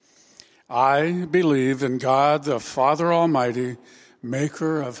I believe in God, the Father Almighty,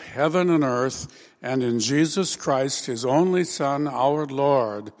 maker of heaven and earth, and in Jesus Christ, his only Son, our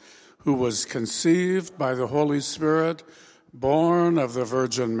Lord, who was conceived by the Holy Spirit, born of the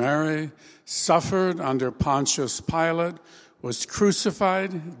Virgin Mary, suffered under Pontius Pilate, was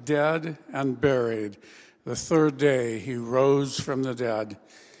crucified, dead, and buried. The third day he rose from the dead.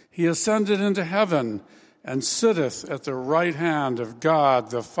 He ascended into heaven and sitteth at the right hand of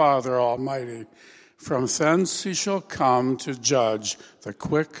God the Father Almighty. From thence he shall come to judge the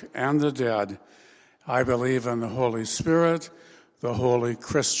quick and the dead. I believe in the Holy Spirit, the holy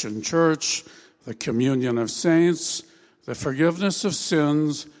Christian church, the communion of saints, the forgiveness of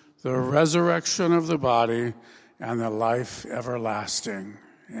sins, the resurrection of the body, and the life everlasting.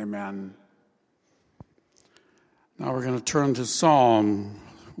 Amen. Now we're going to turn to Psalm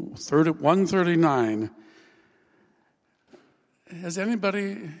 139. Has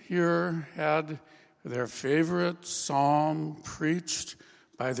anybody here had their favorite psalm preached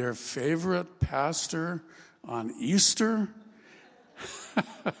by their favorite pastor on Easter?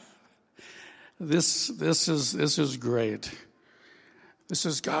 This is great. This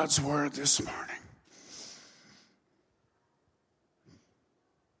is God's word this morning.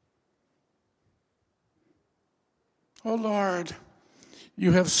 Oh Lord,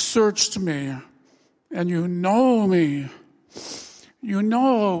 you have searched me, and you know me. You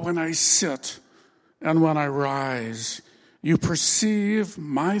know when I sit and when I rise. You perceive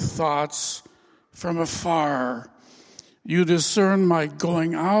my thoughts from afar. You discern my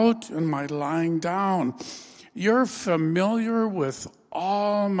going out and my lying down. You're familiar with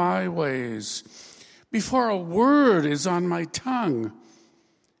all my ways. Before a word is on my tongue,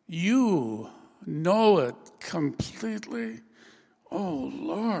 you know it completely. Oh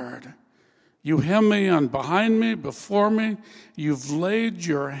Lord, you hem me on behind me, before me. You've laid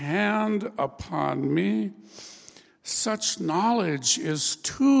your hand upon me. Such knowledge is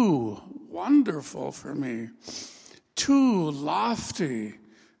too wonderful for me, too lofty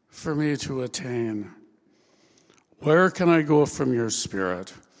for me to attain. Where can I go from your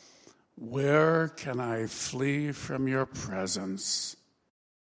spirit? Where can I flee from your presence?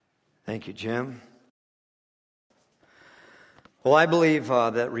 Thank you, Jim. Well, I believe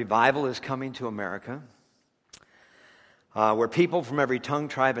that revival is coming to America, where people from every tongue,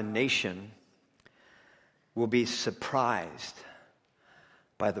 tribe, and nation will be surprised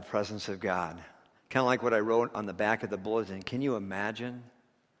by the presence of God. Kind of like what I wrote on the back of the bulletin. Can you imagine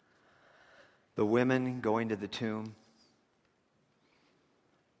the women going to the tomb?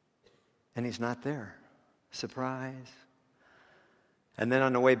 And he's not there. Surprise. And then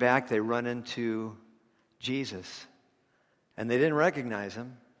on the way back, they run into Jesus. And they didn't recognize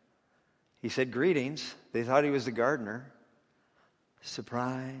him. He said, "Greetings." They thought he was the gardener.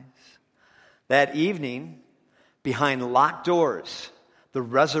 Surprise. That evening, behind locked doors, the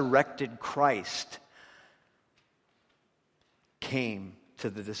resurrected Christ came to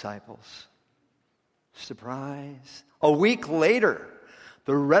the disciples. Surprise. A week later,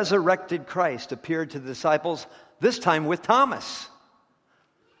 the resurrected Christ appeared to the disciples, this time with Thomas.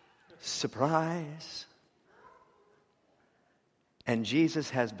 Surprise. And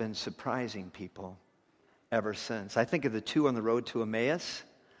Jesus has been surprising people ever since. I think of the two on the road to Emmaus.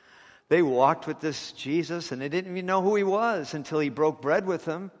 They walked with this Jesus, and they didn't even know who he was until he broke bread with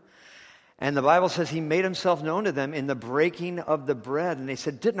them. And the Bible says he made himself known to them in the breaking of the bread. And they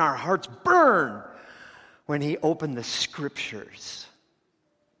said, "Didn't our hearts burn when he opened the scriptures?"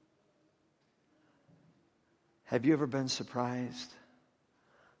 Have you ever been surprised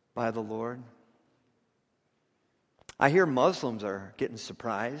by the Lord? I hear Muslims are getting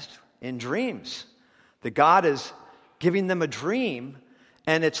surprised in dreams. That God is giving them a dream,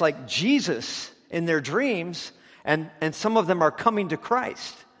 and it's like Jesus in their dreams, and some of them are coming to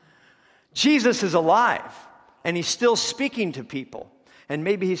Christ. Jesus is alive, and he's still speaking to people. And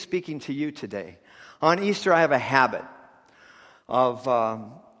maybe he's speaking to you today. On Easter, I have a habit of,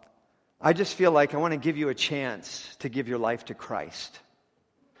 I just feel like I want to give you a chance to give your life to Christ.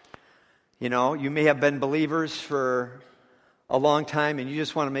 You know, you may have been believers for a long time and you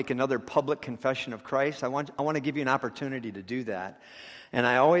just want to make another public confession of Christ. I want to give you an opportunity to do that. And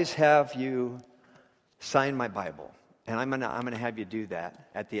I always have you sign my Bible. And I'm gonna have you do that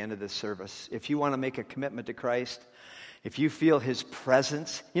at the end of this service. If you want to make a commitment to Christ, if you feel his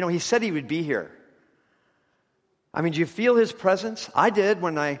presence, you know, he said he would be here. I mean, do you feel his presence? I did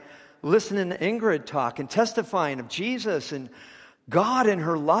when I listened to Ingrid talk and testifying of Jesus and God in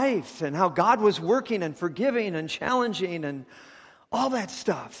her life and how God was working and forgiving and challenging and all that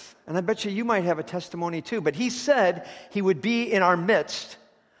stuff. And I bet you might have a testimony too. But he said he would be in our midst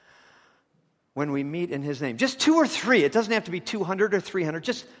when we meet in his name. Just 2 or 3. It doesn't have to be 200 or 300.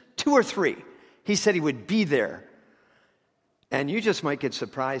 Just 2 or 3. He said he would be there. And you just might get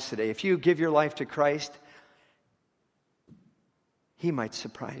surprised today. If you give your life to Christ, he might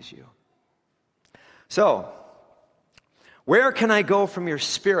surprise you. So, where can I go from your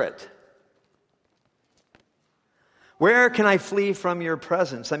Spirit? Where can I flee from your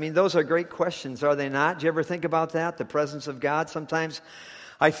presence? I mean, those are great questions, are they not? Do you ever think about that, the presence of God? Sometimes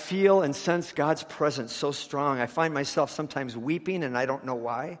I feel and sense God's presence so strong. I find myself sometimes weeping, and I don't know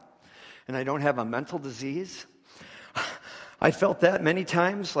why. And I don't have a mental disease. I felt that many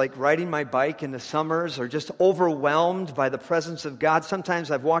times, like riding my bike in the summers or just overwhelmed by the presence of God. Sometimes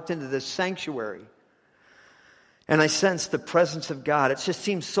I've walked into this sanctuary and I sense the presence of God. It just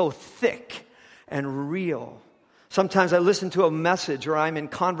seems so thick and real. Sometimes I listen to a message or I'm in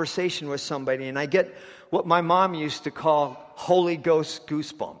conversation with somebody and I get what my mom used to call Holy Ghost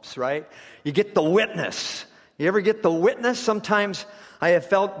goosebumps, right? You get the witness. You ever get the witness? Sometimes I have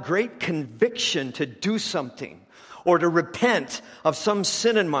felt great conviction to do something or to repent of some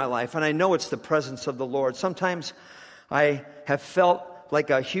sin in my life, and I know it's the presence of the Lord. Sometimes I have felt like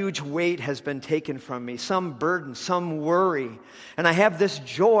a huge weight has been taken from me, some burden, some worry, and I have this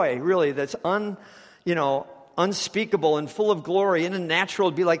joy, really, that's unspeakable and full of glory. In the natural,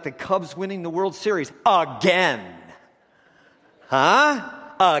 it'd be like the Cubs winning the World Series again.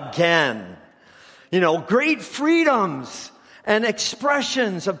 Again. Great freedoms and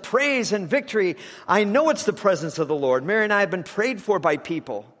expressions of praise and victory. I know it's the presence of the Lord. Mary and I have been prayed for by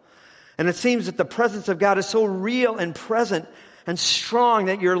people. And it seems that the presence of God is so real and present and strong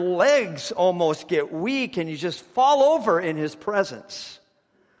that your legs almost get weak and you just fall over in his presence.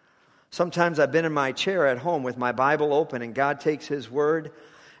 Sometimes I've been in my chair at home with my Bible open and God takes his word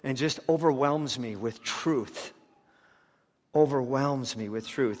and just overwhelms me with truth. Overwhelms me with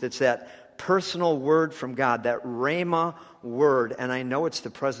truth. It's that personal word from God, that Rhema word, and I know it's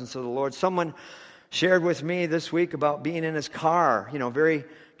the presence of the Lord. Someone shared with me this week about being in his car, very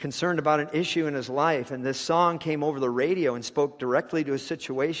concerned about an issue in his life, and this song came over the radio and spoke directly to his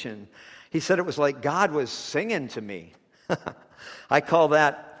situation. He said it was like God was singing to me. I call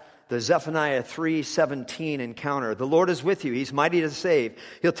that the Zephaniah 3:17 encounter. The Lord is with you. He's mighty to save.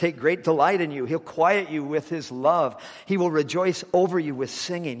 He'll take great delight in you. He'll quiet you with his love. He will rejoice over you with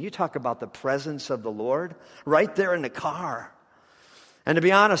singing. You talk about the presence of the Lord right there in the car. And to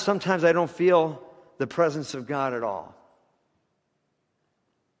be honest, sometimes I don't feel the presence of God at all.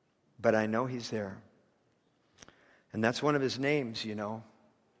 But I know he's there. And that's one of his names,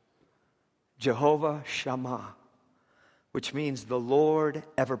 Jehovah Shammah, which means the Lord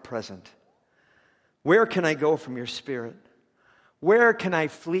ever-present. Where can I go from your Spirit? Where can I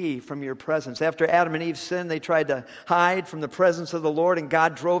flee from your presence? After Adam and Eve sinned, they tried to hide from the presence of the Lord, and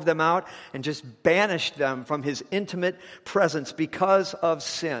God drove them out and just banished them from his intimate presence because of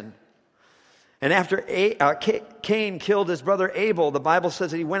sin. And after Cain killed his brother Abel, the Bible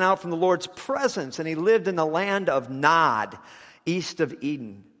says that he went out from the Lord's presence and he lived in the land of Nod, east of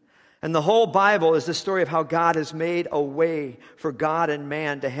Eden. And the whole Bible is the story of how God has made a way for God and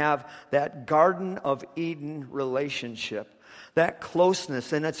man to have that Garden of Eden relationship, that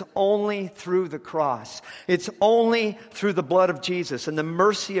closeness, and it's only through the cross. It's only through the blood of Jesus and the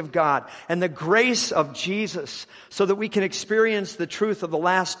mercy of God and the grace of Jesus so that we can experience the truth of the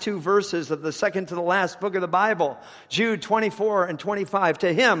last 2 verses of the second to the last book of the Bible, Jude 24 and 25.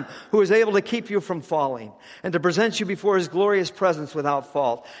 To him who is able to keep you from falling and to present you before his glorious presence without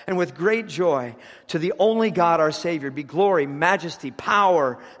fault and with great joy, to the only God our Savior be glory, majesty,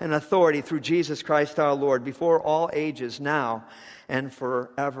 power, and authority through Jesus Christ our Lord before all ages, now and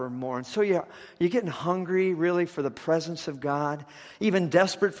forevermore. And so you're getting hungry, really, for the presence of God, even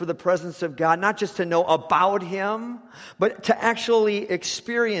desperate for the presence of God, not just to know about him, but to actually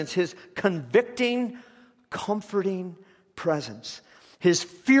experience his convicting, comforting presence, his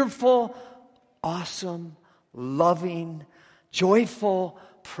fearful, awesome, loving, joyful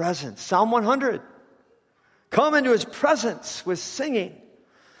presence. Psalm 100. Come into his presence with singing,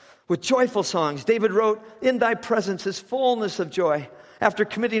 with joyful songs. David wrote, in thy presence is fullness of joy. After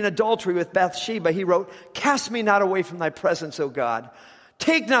committing adultery with Bathsheba, he wrote, cast me not away from thy presence, O God.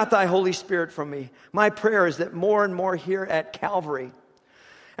 Take not thy Holy Spirit from me. My prayer is that more and more here at Calvary,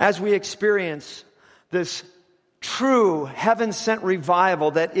 as we experience this true heaven-sent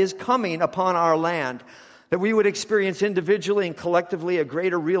revival that is coming upon our land, that we would experience individually and collectively a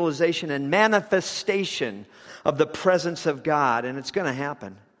greater realization and manifestation of the presence of God. And it's going to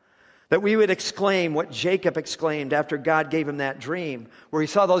happen. That we would exclaim what Jacob exclaimed after God gave him that dream, where he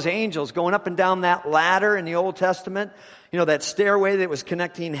saw those angels going up and down that ladder in the Old Testament. You know, that stairway that was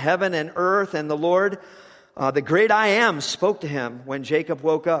connecting heaven and earth and the Lord. The great I Am spoke to him when Jacob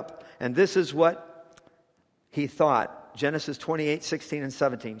woke up. And this is what he thought. Genesis 28, 16 and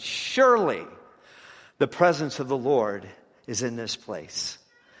 17. Surely the presence of the Lord is in this place.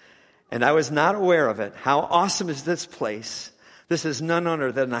 And I was not aware of it. How awesome is this place? This is none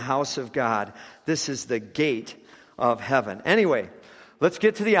other than the house of God. This is the gate of heaven. Anyway, let's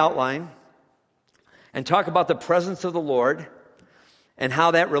get to the outline and talk about the presence of the Lord and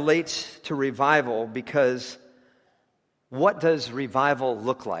how that relates to revival, because what does revival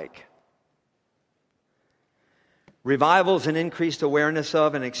look like? Revival is an increased awareness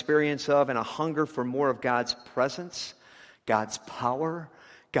of, an experience of, and a hunger for more of God's presence, God's power,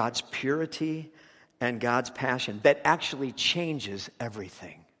 God's purity, and God's passion that actually changes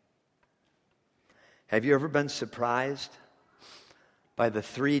everything. Have you ever been surprised by the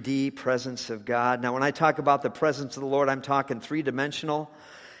 3D presence of God? Now, when I talk about the presence of the Lord, I'm talking three-dimensional.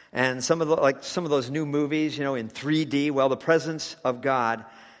 And some of those new movies, you know, in 3D, well, the presence of God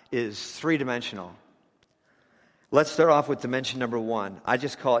is three-dimensional. Let's start off with dimension number 1. I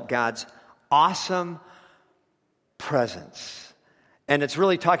just call it God's awesome presence. And it's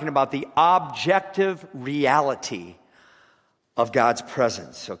really talking about the objective reality of God's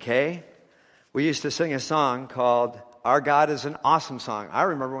presence, okay? We used to sing a song called Our God is an Awesome Song. I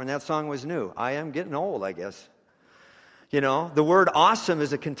remember when that song was new. I am getting old, I guess. You know, the word awesome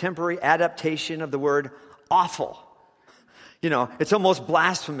is a contemporary adaptation of the word awful. You know, it's almost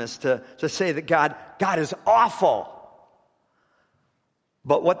blasphemous to say that God is awful.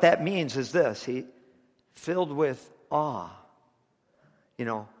 But what that means is this: He filled with awe. You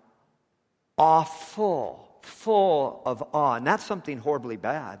know, awful, full of awe. And that's something horribly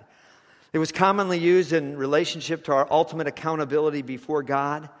bad. It was commonly used in relationship to our ultimate accountability before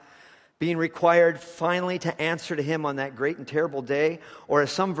God, being required finally to answer to Him on that great and terrible day, or as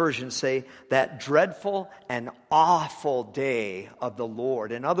some versions say, that dreadful and awful day of the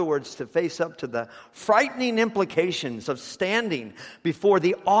Lord. In other words, to face up to the frightening implications of standing before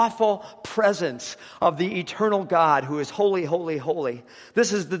the awful presence of the eternal God who is holy, holy, holy.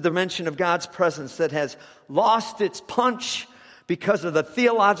 This is the dimension of God's presence that has lost its punch because of the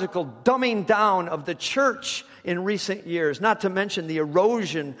theological dumbing down of the church in recent years, not to mention the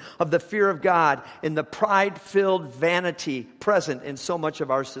erosion of the fear of God in the pride-filled vanity present in so much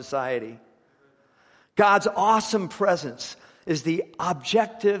of our society. God's awesome presence is the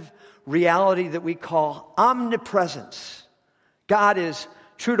objective reality that we call omnipresence. God is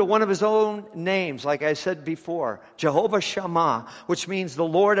true to one of His own names, like I said before, Jehovah Shammah, which means the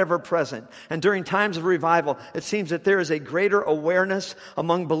Lord ever present. And during times of revival, it seems that there is a greater awareness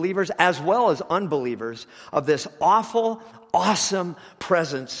among believers as well as unbelievers of this awful, awesome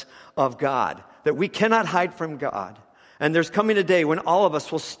presence of God, that we cannot hide from God. And there's coming a day when all of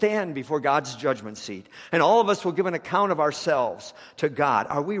us will stand before God's judgment seat, and all of us will give an account of ourselves to God.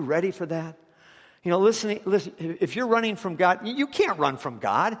 Are we ready for that? You know, listen, if you're running from God, you can't run from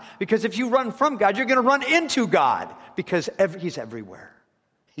God, because if you run from God, you're going to run into God, because He's everywhere.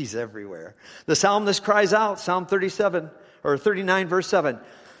 He's everywhere. The psalmist cries out, Psalm 39, verse 7,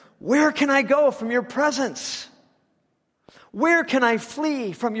 "Where can I go from your presence? Where can I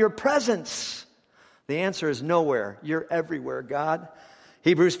flee from your presence?" The answer is nowhere. You're everywhere, God.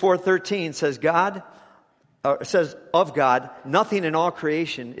 Hebrews 4:13 says of God, nothing in all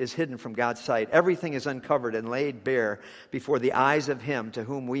creation is hidden from God's sight. Everything is uncovered and laid bare before the eyes of Him to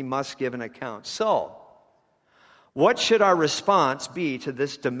whom we must give an account. So, what should our response be to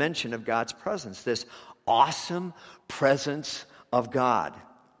this dimension of God's presence, this awesome presence of God?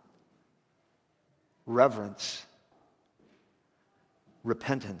 Reverence,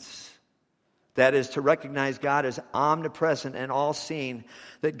 repentance. That is to recognize God as omnipresent and all-seeing,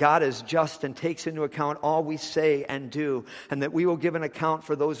 that God is just and takes into account all we say and do, and that we will give an account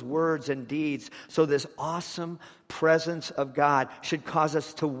for those words and deeds. So this awesome presence of God should cause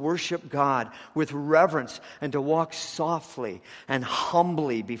us to worship God with reverence and to walk softly and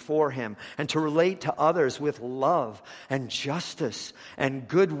humbly before Him, and to relate to others with love and justice and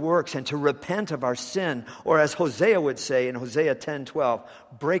good works, and to repent of our sin, or as Hosea would say in Hosea 10:12,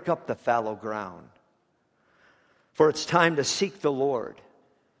 break up the fallow ground. For it's time to seek the Lord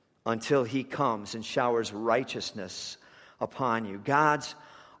until He comes and showers righteousness upon you. God's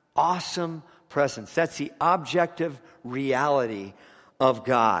awesome presence. That's the objective reality of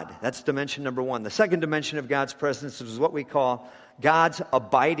God. That's dimension number 1. The second dimension of God's presence is what we call God's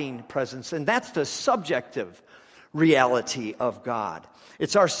abiding presence. And that's the subjective reality of God.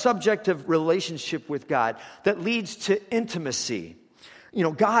 It's our subjective relationship with God that leads to intimacy. You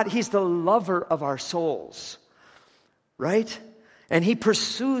know, God, He's the lover of our souls. right? And he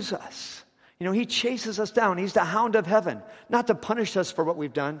pursues us. You know, he chases us down. He's the hound of heaven, not to punish us for what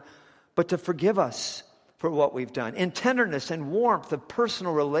we've done, but to forgive us for what we've done. In tenderness and warmth of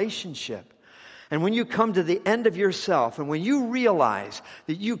personal relationship. And when you come to the end of yourself, and when you realize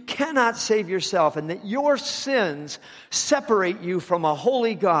that you cannot save yourself and that your sins separate you from a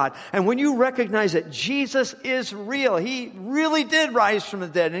holy God, and when you recognize that Jesus is real, he really did rise from the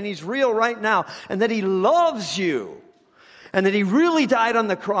dead, and he's real right now, and that he loves you, and that he really died on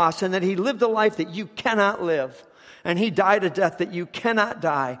the cross, and that he lived a life that you cannot live, and he died a death that you cannot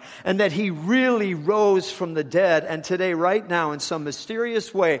die, and that he really rose from the dead, and today, right now, in some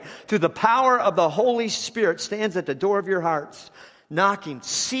mysterious way, through the power of the Holy Spirit, stands at the door of your hearts, knocking,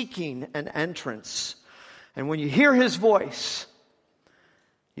 seeking an entrance. And when you hear his voice,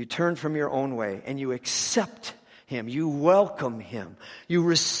 you turn from your own way, and you accept him, you welcome him, you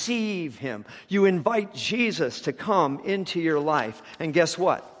receive him, you invite Jesus to come into your life, and guess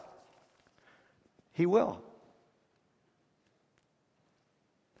what? He will.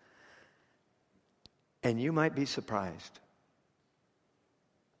 And you might be surprised.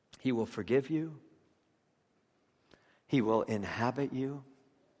 He will forgive you. He will inhabit you.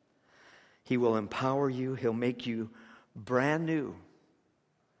 He will empower you. He'll make you brand new,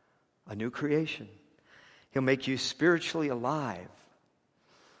 a new creation. He'll make you spiritually alive.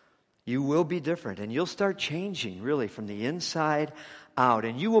 You will be different, and you'll start changing, really, from the inside out.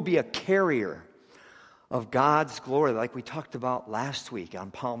 And you will be a carrier of God's glory, like we talked about last week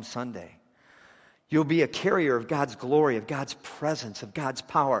on Palm Sunday. You'll be a carrier of God's glory, of God's presence, of God's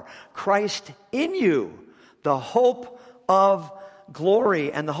power. Christ in you, the hope of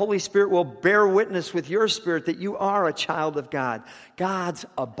glory. And the Holy Spirit will bear witness with your spirit that you are a child of God. God's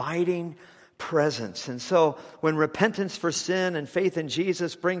abiding presence. And so when repentance for sin and faith in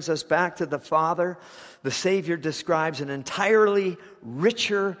Jesus brings us back to the Father, the Savior describes an entirely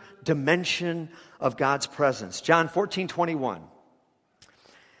richer dimension of God's presence. John 14:21.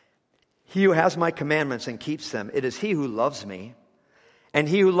 He who has my commandments and keeps them, it is he who loves me. And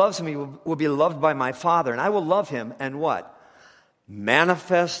he who loves me will be loved by my Father. And I will love him and what?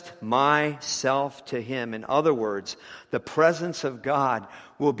 Manifest myself to him. In other words, the presence of God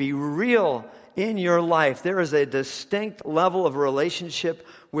will be real in your life. There is a distinct level of relationship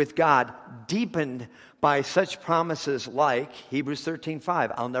with God deepened by such promises like Hebrews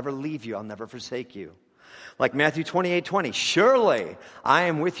 13:5. I'll never leave you. I'll never forsake you. Like Matthew 28:20, surely I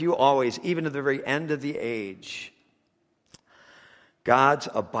am with you always, even to the very end of the age. God's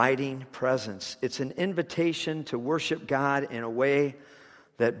abiding presence. It's an invitation to worship God in a way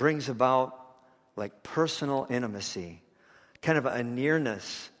that brings about like personal intimacy, kind of a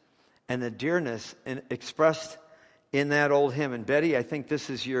nearness and the dearness expressed in that old hymn. And Betty, I think this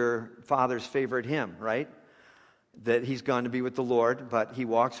is your father's favorite hymn, right? That he's gone to be with the Lord, but he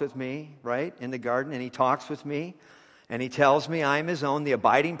walks with me, right, in the garden, and he talks with me, and he tells me I am his own, the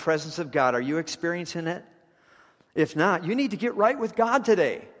abiding presence of God. Are you experiencing it? If not, you need to get right with God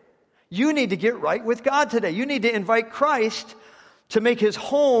today. You need to get right with God today. You need to invite Christ to make his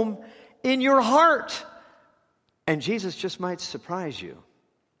home in your heart. And Jesus just might surprise you,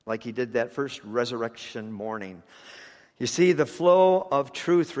 like he did that first resurrection morning. You see, the flow of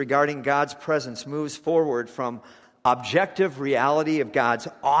truth regarding God's presence moves forward from objective reality of God's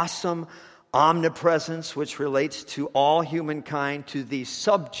awesome omnipresence, which relates to all humankind, to the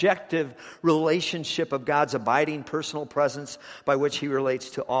subjective relationship of God's abiding personal presence by which he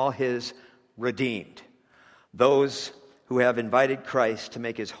relates to all his redeemed, those who have invited Christ to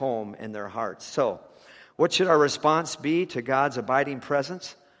make his home in their hearts. So, what should our response be to God's abiding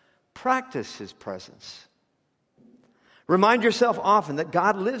presence? Practice his presence. Remind yourself often that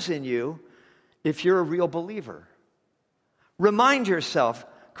God lives in you if you're a real believer. Remind yourself,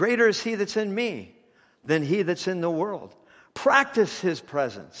 greater is he that's in me than he that's in the world. Practice his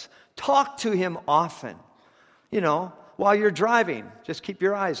presence. Talk to him often. You know, while you're driving, just keep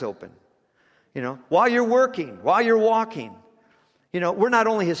your eyes open. You know, while you're working, while you're walking. You know, we're not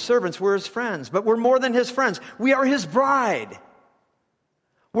only his servants, we're his friends, but we're more than his friends. We are his bride.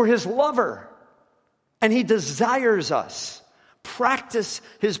 We're his lover. And he desires us. Practice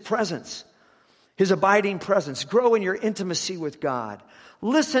his presence, his abiding presence. Grow in your intimacy with God.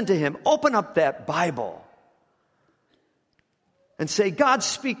 Listen to him. Open up that Bible and say, God,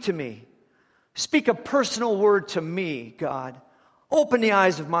 speak to me. Speak a personal word to me, God. Open the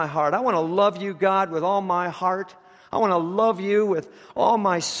eyes of my heart. I want to love you, God, with all my heart. I want to love you with all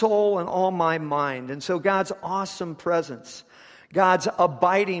my soul and all my mind. And so God's awesome presence, God's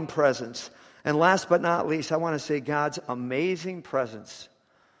abiding presence, and last but not least, I want to say God's amazing presence,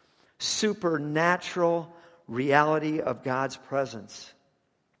 supernatural reality of God's presence.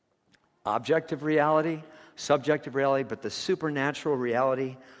 Objective reality, subjective reality, but the supernatural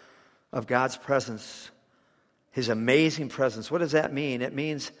reality of God's presence. His amazing presence. What does that mean? It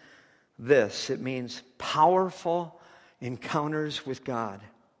means this. It means powerful encounters with God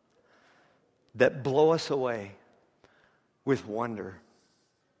that blow us away with wonder.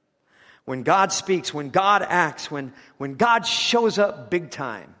 When God speaks, when God acts, when God shows up big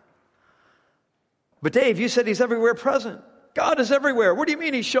time. But Dave, you said he's everywhere present. God is everywhere. What do you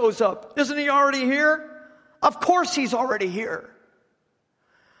mean he shows up? Isn't he already here? Of course he's already here.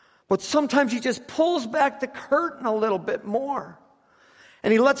 But sometimes he just pulls back the curtain a little bit more.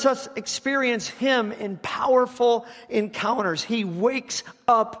 And he lets us experience him in powerful encounters. He wakes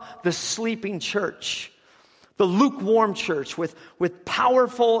up the sleeping church, the lukewarm church, with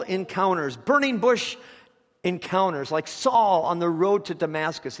powerful encounters, burning bush encounters, like Saul on the road to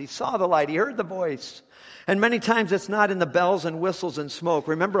Damascus. He saw the light, he heard the voice. And many times it's not in the bells and whistles and smoke.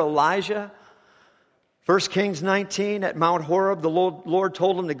 Remember Elijah? 1 Kings 19 at Mount Horeb, the Lord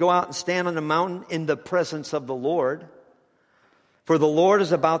told him to go out and stand on the mountain in the presence of the Lord. For the Lord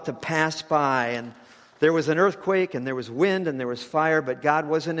is about to pass by. And there was an earthquake, and there was wind, and there was fire, but God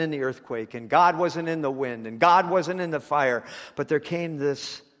wasn't in the earthquake, and God wasn't in the wind, and God wasn't in the fire. But there came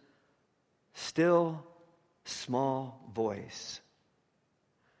this still, small voice.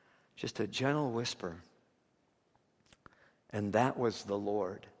 Just a gentle whisper. And that was the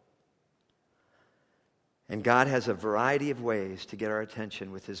Lord. And God has a variety of ways to get our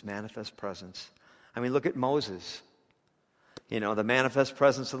attention with his manifest presence. I mean, look at Moses. You know, the manifest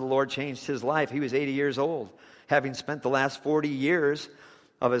presence of the Lord changed his life. He was 80 years old, having spent the last 40 years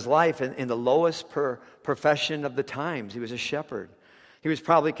of his life in the lowest profession of the times. He was a shepherd. He was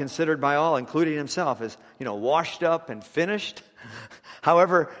probably considered by all, including himself, as, washed up and finished.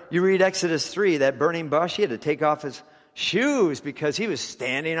 However, you read Exodus 3, that burning bush, he had to take off his shoes because he was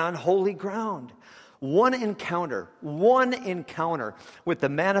standing on holy ground. One encounter with the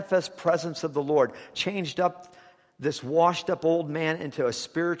manifest presence of the Lord changed up this washed up old man into a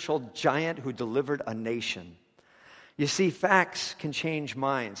spiritual giant who delivered a nation. You see, facts can change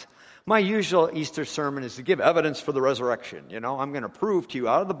minds. My usual Easter sermon is to give evidence for the resurrection. I'm going to prove to you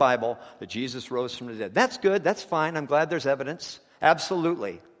out of the Bible that Jesus rose from the dead. That's good. That's fine. I'm glad there's evidence.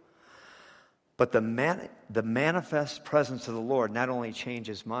 Absolutely. But the manifest presence of the Lord not only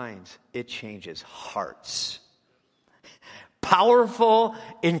changes minds, it changes hearts. Powerful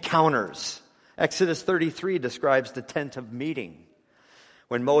encounters. Exodus 33 describes the tent of meeting.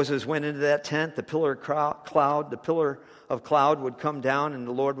 When Moses went into that tent, the pillar of cloud would come down and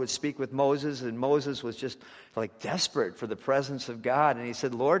the Lord would speak with Moses, and Moses was just like desperate for the presence of God. And he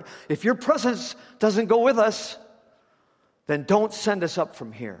said, Lord, if your presence doesn't go with us, then don't send us up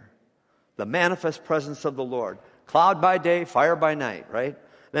from here. The manifest presence of the Lord. Cloud by day, fire by night, right?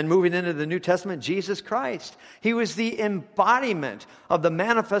 Then moving into the New Testament, Jesus Christ. He was the embodiment of the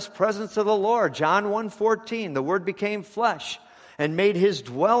manifest presence of the Lord. John 1:14, the Word became flesh and made his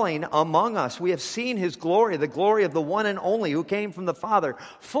dwelling among us. We have seen his glory, the glory of the one and only who came from the Father,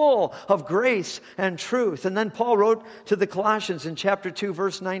 full of grace and truth. And then Paul wrote to the Colossians in chapter 2,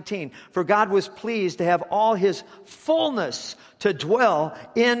 verse 19, for God was pleased to have all his fullness to dwell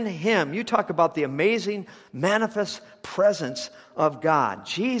in him. You talk about the amazing manifest presence of God.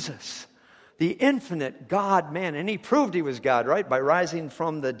 Jesus, the infinite God-man. And he proved he was God, right? By rising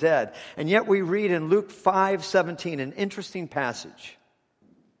from the dead. And yet we read in Luke 5:17, an interesting passage.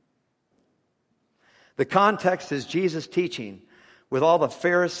 The context is Jesus teaching with all the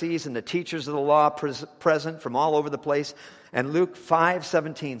Pharisees and the teachers of the law present from all over the place. And Luke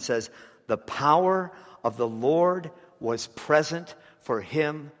 5:17 says, the power of the Lord was present for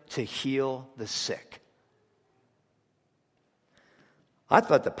him to heal the sick. I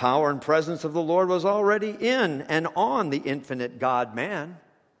thought the power and presence of the Lord was already in and on the infinite God-man.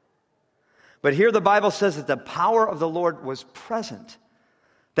 But here the Bible says that the power of the Lord was present.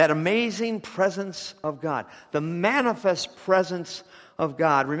 That amazing presence of God. The manifest presence of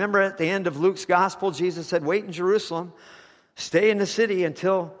God. Remember at the end of Luke's gospel, Jesus said, wait in Jerusalem. Stay in the city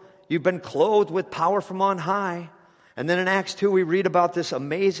until you've been clothed with power from on high. And then in Acts 2, we read about this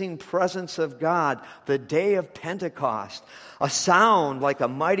amazing presence of God, the day of Pentecost. A sound like a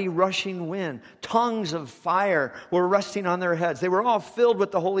mighty rushing wind. Tongues of fire were resting on their heads. They were all filled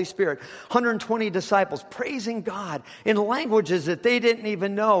with the Holy Spirit. 120 disciples praising God in languages that they didn't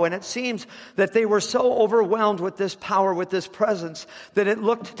even know. And it seems that they were so overwhelmed with this power, with this presence, that it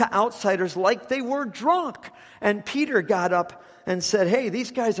looked to outsiders like they were drunk. And Peter got up and said, hey,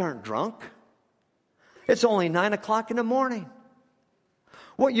 these guys aren't drunk. It's only 9 o'clock in the morning.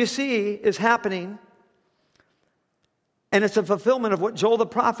 What you see is happening And it's a fulfillment of what Joel the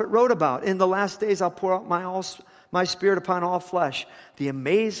prophet wrote about. In the last days, I'll pour out my spirit upon all flesh. The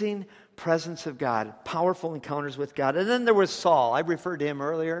amazing presence of God, powerful encounters with God. And then there was Saul. I referred to him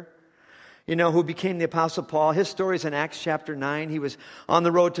earlier. Who became the Apostle Paul. His story is in Acts chapter 9. He was on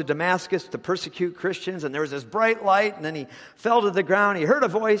the road to Damascus to persecute Christians, and there was this bright light, and then he fell to the ground. He heard a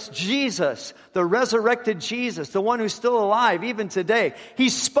voice, Jesus, the resurrected Jesus, the one who's still alive even today. He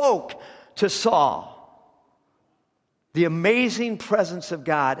spoke to Saul. The amazing presence of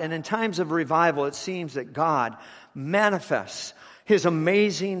God. And in times of revival, it seems that God manifests His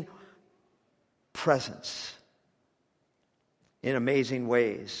amazing presence in amazing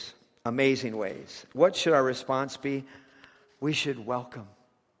ways. Amazing ways. What should our response be? We should welcome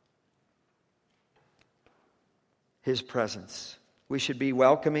His presence. We should be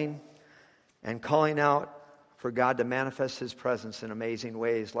welcoming and calling out for God to manifest His presence in amazing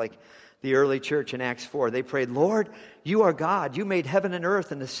ways. Like the early church in Acts 4. They prayed, Lord, you are God. You made heaven and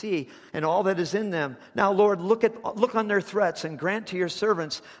earth and the sea and all that is in them. Now, Lord, look on their threats and grant to your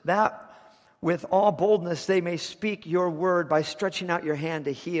servants that with all boldness they may speak your word by stretching out your hand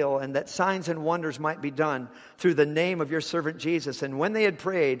to heal, and that signs and wonders might be done through the name of your servant Jesus. And when they had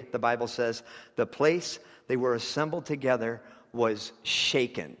prayed, the Bible says, the place they were assembled together was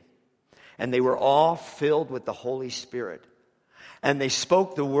shaken. And they were all filled with the Holy Spirit. And they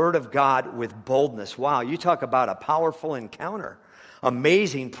spoke the word of God with boldness. Wow, you talk about a powerful encounter.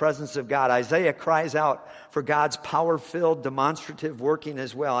 Amazing presence of God. Isaiah cries out for God's power-filled, demonstrative working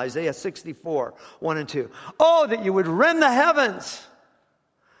as well. Isaiah 64, 1 and 2. Oh, that you would rend the heavens.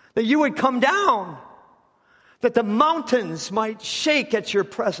 That you would come down. That the mountains might shake at your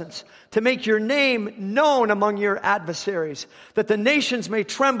presence. To make your name known among your adversaries. That the nations may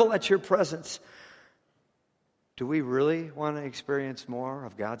tremble at your presence. Do we really want to experience more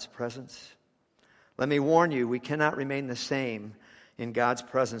of God's presence? Let me warn you, we cannot remain the same in God's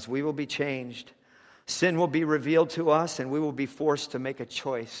presence. We will be changed. Sin will be revealed to us, and we will be forced to make a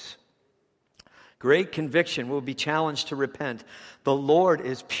choice. Great conviction. We'll be challenged to repent. The Lord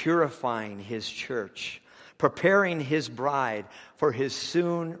is purifying His church, preparing His bride for His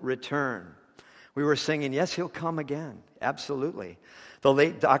soon return. We were singing, yes, He'll come again. Absolutely. The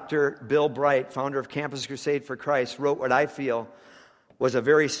late Dr. Bill Bright, founder of Campus Crusade for Christ, wrote what I feel was a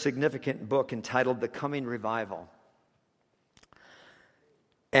very significant book entitled The Coming Revival.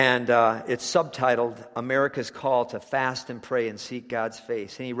 And it's subtitled, America's Call to Fast and Pray and Seek God's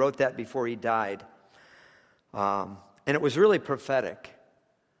Face. And he wrote that before he died. And it was really prophetic.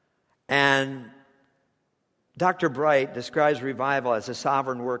 And Dr. Bright describes revival as a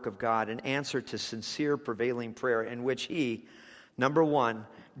sovereign work of God, an answer to sincere prevailing prayer in which he, number one,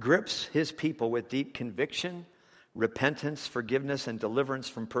 grips his people with deep conviction, repentance, forgiveness, and deliverance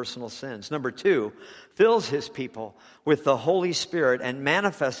from personal sins. Number two, fills his people with the Holy Spirit and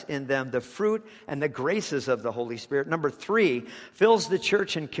manifests in them the fruit and the graces of the Holy Spirit. Number three, fills the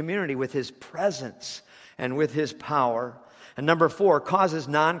church and community with His presence and with His power. And number four, causes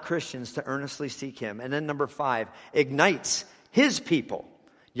non-Christians to earnestly seek Him. And then number five, ignites His people,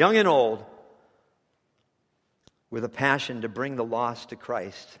 young and old, with a passion to bring the lost to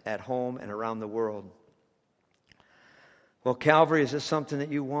Christ at home and around the world. Well, Calvary, is this something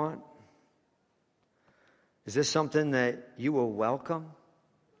that you want? Is this something that you will welcome?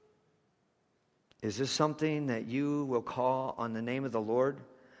 Is this something that you will call on the name of the Lord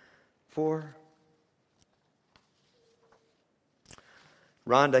for?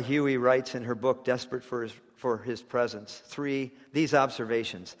 Rhonda Huey writes in her book, Desperate for His Presence, these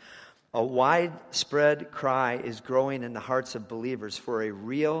observations. A widespread cry is growing in the hearts of believers for a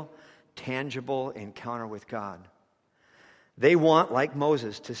real, tangible encounter with God. They want, like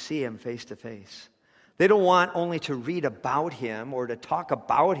Moses, to see Him face to face. They don't want only to read about Him or to talk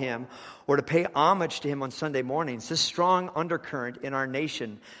about Him or to pay homage to Him on Sunday mornings. This strong undercurrent in our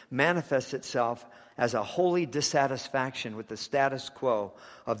nation manifests itself as a holy dissatisfaction with the status quo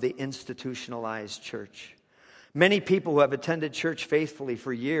of the institutionalized church. Many people who have attended church faithfully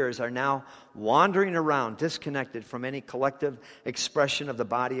for years are now wandering around disconnected from any collective expression of the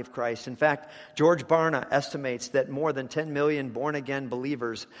body of Christ. In fact, George Barna estimates that more than 10 million born-again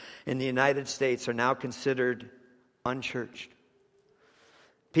believers in the United States are now considered unchurched.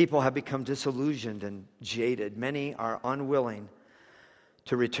 People have become disillusioned and jaded. Many are unwilling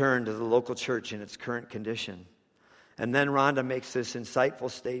to return to the local church in its current condition. And then Rhonda makes this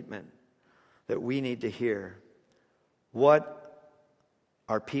insightful statement that we need to hear. What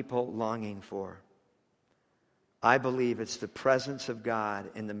are people longing for? I believe it's the presence of God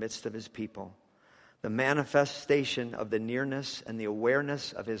in the midst of His people, the manifestation of the nearness and the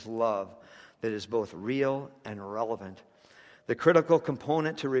awareness of His love that is both real and relevant The critical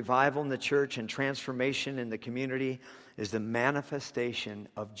component to revival in the church and transformation in the community is the manifestation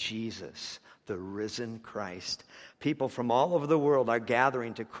of Jesus, the risen Christ. People from all over the world are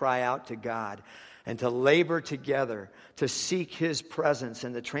gathering to cry out to God and to labor together to seek His presence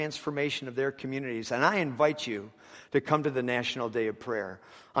in the transformation of their communities. And I invite you to come to the National Day of Prayer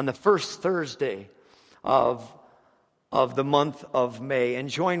on the first Thursday of the month of May and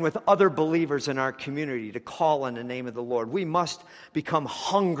join with other believers in our community to call on the name of the Lord. We must become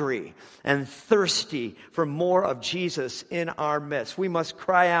hungry and thirsty for more of Jesus in our midst. We must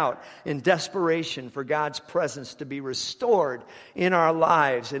cry out in desperation for God's presence to be restored in our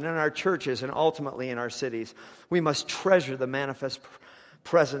lives and in our churches and ultimately in our cities. We must treasure the manifest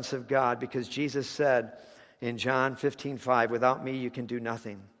presence of God because Jesus said in John 15:5, "Without me you can do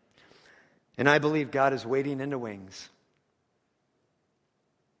nothing." And I believe God is waiting in the wings.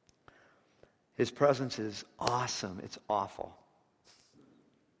 His presence is awesome. It's awful.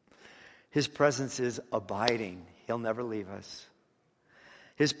 His presence is abiding. He'll never leave us.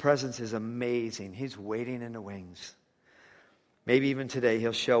 His presence is amazing. He's waiting in the wings. Maybe even today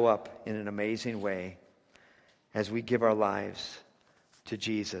He'll show up in an amazing way as we give our lives to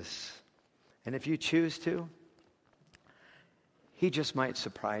Jesus. And if you choose to, He just might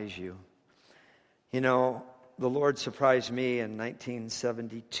surprise you. You know, the Lord surprised me in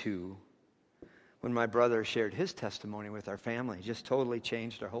 1972 when my brother shared his testimony with our family. It just totally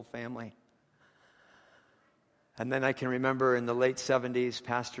changed our whole family. And then I can remember in the late 70s,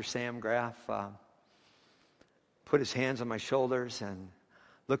 Pastor Sam Graff put his hands on my shoulders and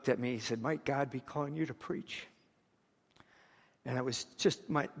looked at me. He said, "Might God be calling you to preach?" And I was just,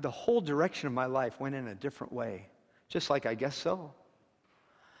 the whole direction of my life went in a different way. Just like, I guess so.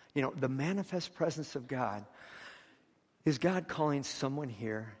 You know, the manifest presence of God. Is God calling someone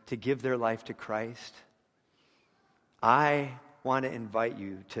here to give their life to Christ? I want to invite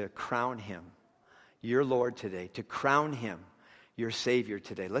you to crown Him your Lord today, to crown Him your Savior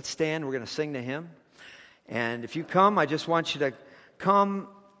today. Let's stand. We're going to sing to Him. And if you come, I just want you to come,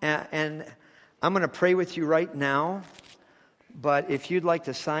 and I'm going to pray with you right now. But if you'd like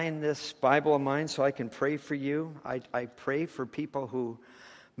to sign this Bible of mine so I can pray for you, I pray for people who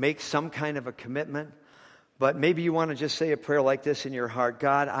make some kind of a commitment. But maybe you want to just say a prayer like this in your heart.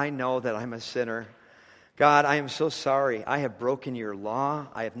 God, I know that I'm a sinner. God, I am so sorry. I have broken your law.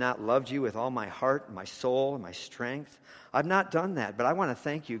 I have not loved you with all my heart, my soul, and my strength. I've not done that. But I want to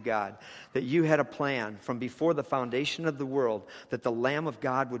thank you, God, that you had a plan from before the foundation of the world that the Lamb of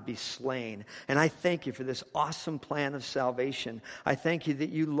God would be slain. And I thank you for this awesome plan of salvation. I thank you that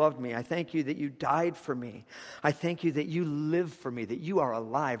you loved me. I thank you that you died for me. I thank you that you live for me, that you are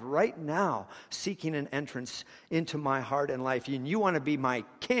alive right now, seeking an entrance into my heart and life. And you want to be my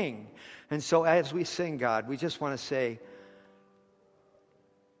king. And so as we sing, God, we just want to say,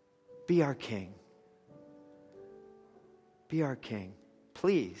 be our king. Be our king.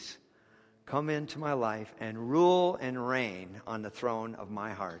 Please come into my life and rule and reign on the throne of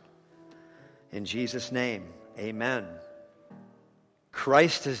my heart. In Jesus' name, amen.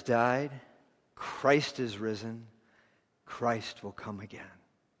 Christ has died. Christ is risen. Christ will come again.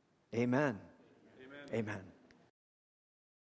 Amen. Amen. Amen.